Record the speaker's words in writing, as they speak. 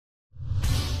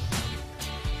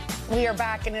We are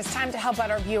back, and it's time to help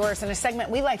out our viewers in a segment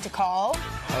we like to call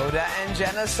Hoda and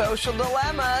Jenna Social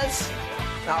Dilemmas.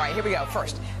 All right, here we go.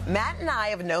 First, Matt and I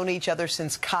have known each other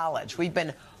since college. We've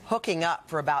been hooking up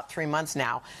for about 3 months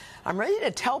now. I'm ready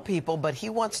to tell people, but he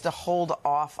wants to hold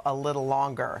off a little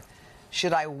longer.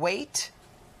 Should I wait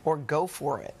or go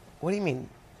for it? What do you mean?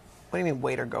 What do you mean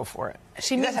wait or go for it?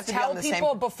 She needs to tell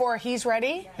people before he's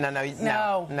ready?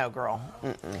 No, girl.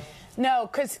 Mm-mm. No,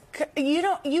 because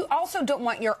you also don't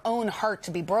want your own heart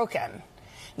to be broken.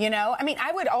 You know? I mean,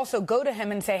 I would also go to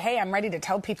him and say, hey, I'm ready to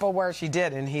tell people where... She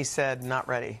did, and he said, not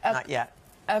ready. Okay. Not yet.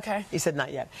 Okay. He said,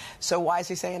 not yet. So why is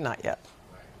he saying not yet?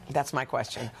 That's my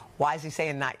question. Why is he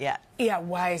saying not yet? Yeah,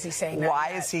 why is he saying not Why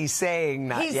yet? is he saying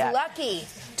not He's yet? He's lucky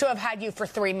to have had you for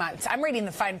 3 months. I'm reading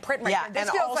the fine print right Yeah, here. This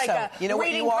and feels also, like a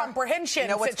reading comprehension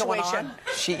situation. Going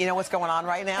on? You know what's going on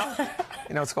right now?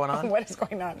 You know what's going on? What is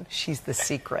going on? She's the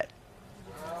secret.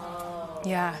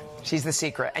 Yeah. She's the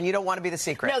secret, and you don't want to be the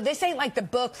secret. No, this ain't like the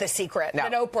book, The Secret,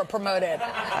 that Oprah promoted.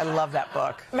 I love that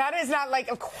book. That is not like,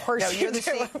 of course you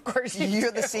do. Of course you do.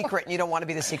 You're the secret, and you don't want to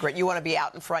be the secret. You want to be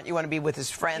out in front. You want to be with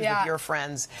his friends, with your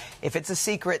friends. If it's a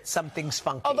secret, something's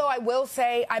funky. Although I will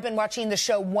say, I've been watching the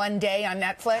show One Day on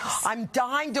Netflix. I'm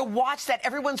dying to watch that.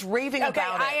 Everyone's raving about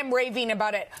it. Okay, I am raving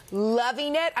about it.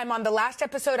 Loving it. I'm on the last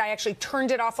episode. I actually turned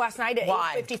it off last night at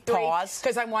 8:53. Pause.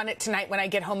 Because I want it tonight when I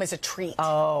get home as a treat.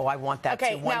 Oh, I want that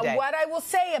too. One day. What I will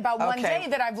say about One Day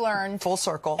that I've learned full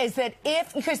circle is that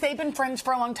because they've been friends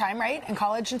for a long time, right, in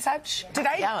college and such. Did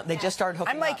I? Yeah, they just started hooking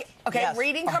up. I'm like, okay, yes.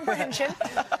 Reading comprehension.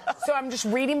 So I'm just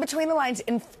reading between the lines,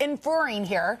 inferring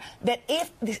here that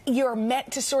if you're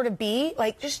meant to sort of be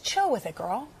like, just chill with it,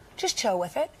 girl. Just chill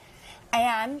with it.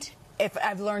 And if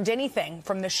I've learned anything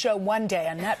from the show One Day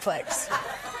on Netflix,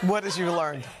 what has you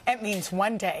learned? It means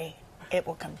one day it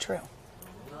will come true.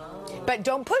 But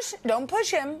don't push him. Don't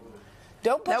push him.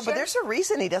 No, but there's a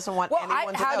reason he doesn't want anyone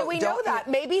to know. How do we know that?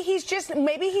 Maybe he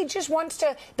just wants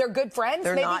to. They're good friends.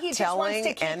 They're maybe not he telling just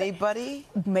wants to keep anybody.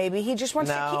 Maybe he just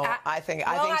wants to keep. I think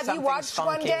have you watched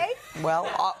funky. One Day?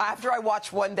 Well, after I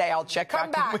watch One Day, I'll check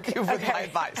back with you with my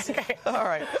advice. Okay. All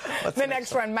right. The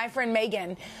next one, my friend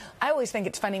Megan. I always think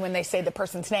it's funny when they say the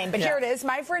person's name, but here it is.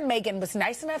 My friend Megan was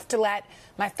nice enough to let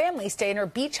my family stay in her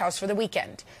beach house for the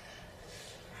weekend.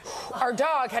 Our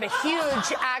dog had a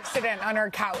huge accident on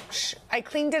our couch. I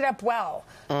cleaned it up well.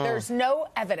 There's no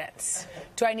evidence.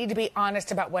 Do I need to be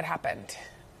honest about what happened?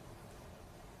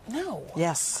 No.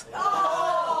 Yes.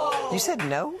 You said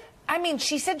no? I mean,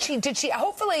 she said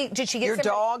hopefully, did she get your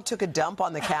dog took a dump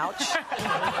on the couch?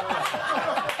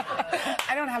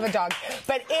 I don't have a dog.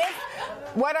 But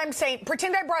what I'm saying,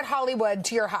 pretend I brought Hollywood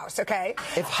to your house, okay?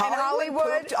 If Hollywood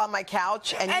pooped on my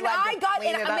couch and you had to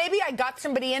clean it up. Maybe I got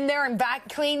somebody in there and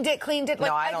cleaned it. Like,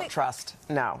 no, I don't trust.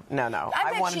 No.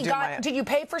 I bet she got. Did you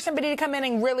pay for somebody to come in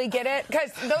and really get it?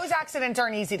 Because those accidents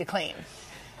aren't easy to clean.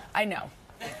 I know.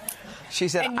 She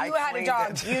said, and you had a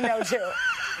dog, you know too.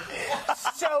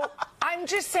 So I'm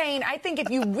just saying, I think if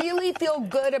you really feel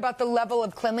good about the level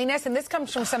of cleanliness, and this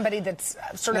comes from somebody that's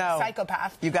sort of a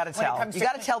psychopath. You got to tell. You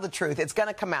got to tell the truth. It's going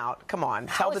to come out. Come on,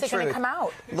 tell the truth. How is it going to come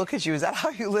out? Look at you. Is that how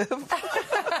you live?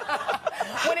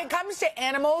 When it comes to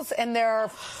animals and their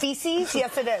feces,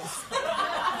 yes, it is.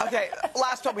 Okay,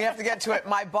 last one. We have to get to it.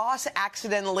 My boss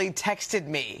accidentally texted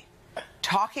me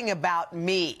talking about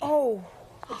me. Oh.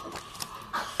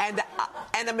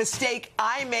 And a mistake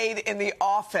I made in the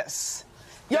office.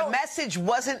 The message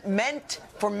wasn't meant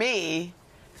for me.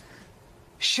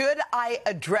 Should I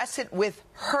address it with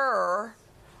her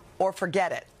or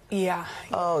forget it? Yeah.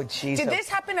 Oh, jeez. Did this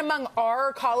happen among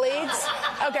our colleagues?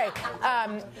 Okay.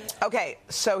 Okay,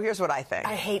 so here's what I think.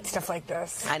 I hate stuff like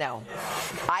this. I know.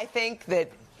 I think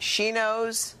that she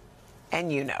knows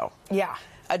and you know. Yeah.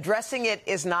 Addressing it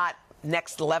is not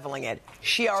next leveling it.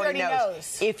 She already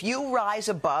knows. If you rise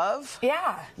above,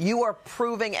 you are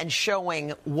proving and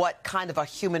showing what kind of a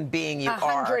human being you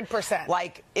are. 100%.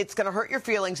 Like, it's going to hurt your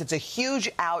feelings. It's a huge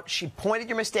out. She pointed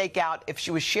your mistake out. If she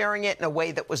was sharing it in a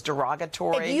way that was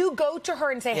derogatory. If you go to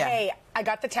her and say, hey, I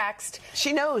got the text.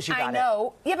 She knows you got it. I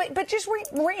know. Yeah, but just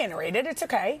reiterate it. It's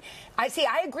okay.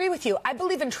 I agree with you. I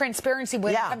believe in transparency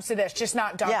when it comes to this, just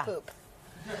not dog poop.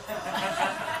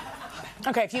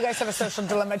 Okay, if you guys have a social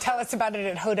dilemma, tell us about it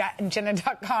at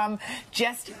hodaandjenna.com.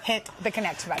 Just hit the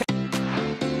connect button.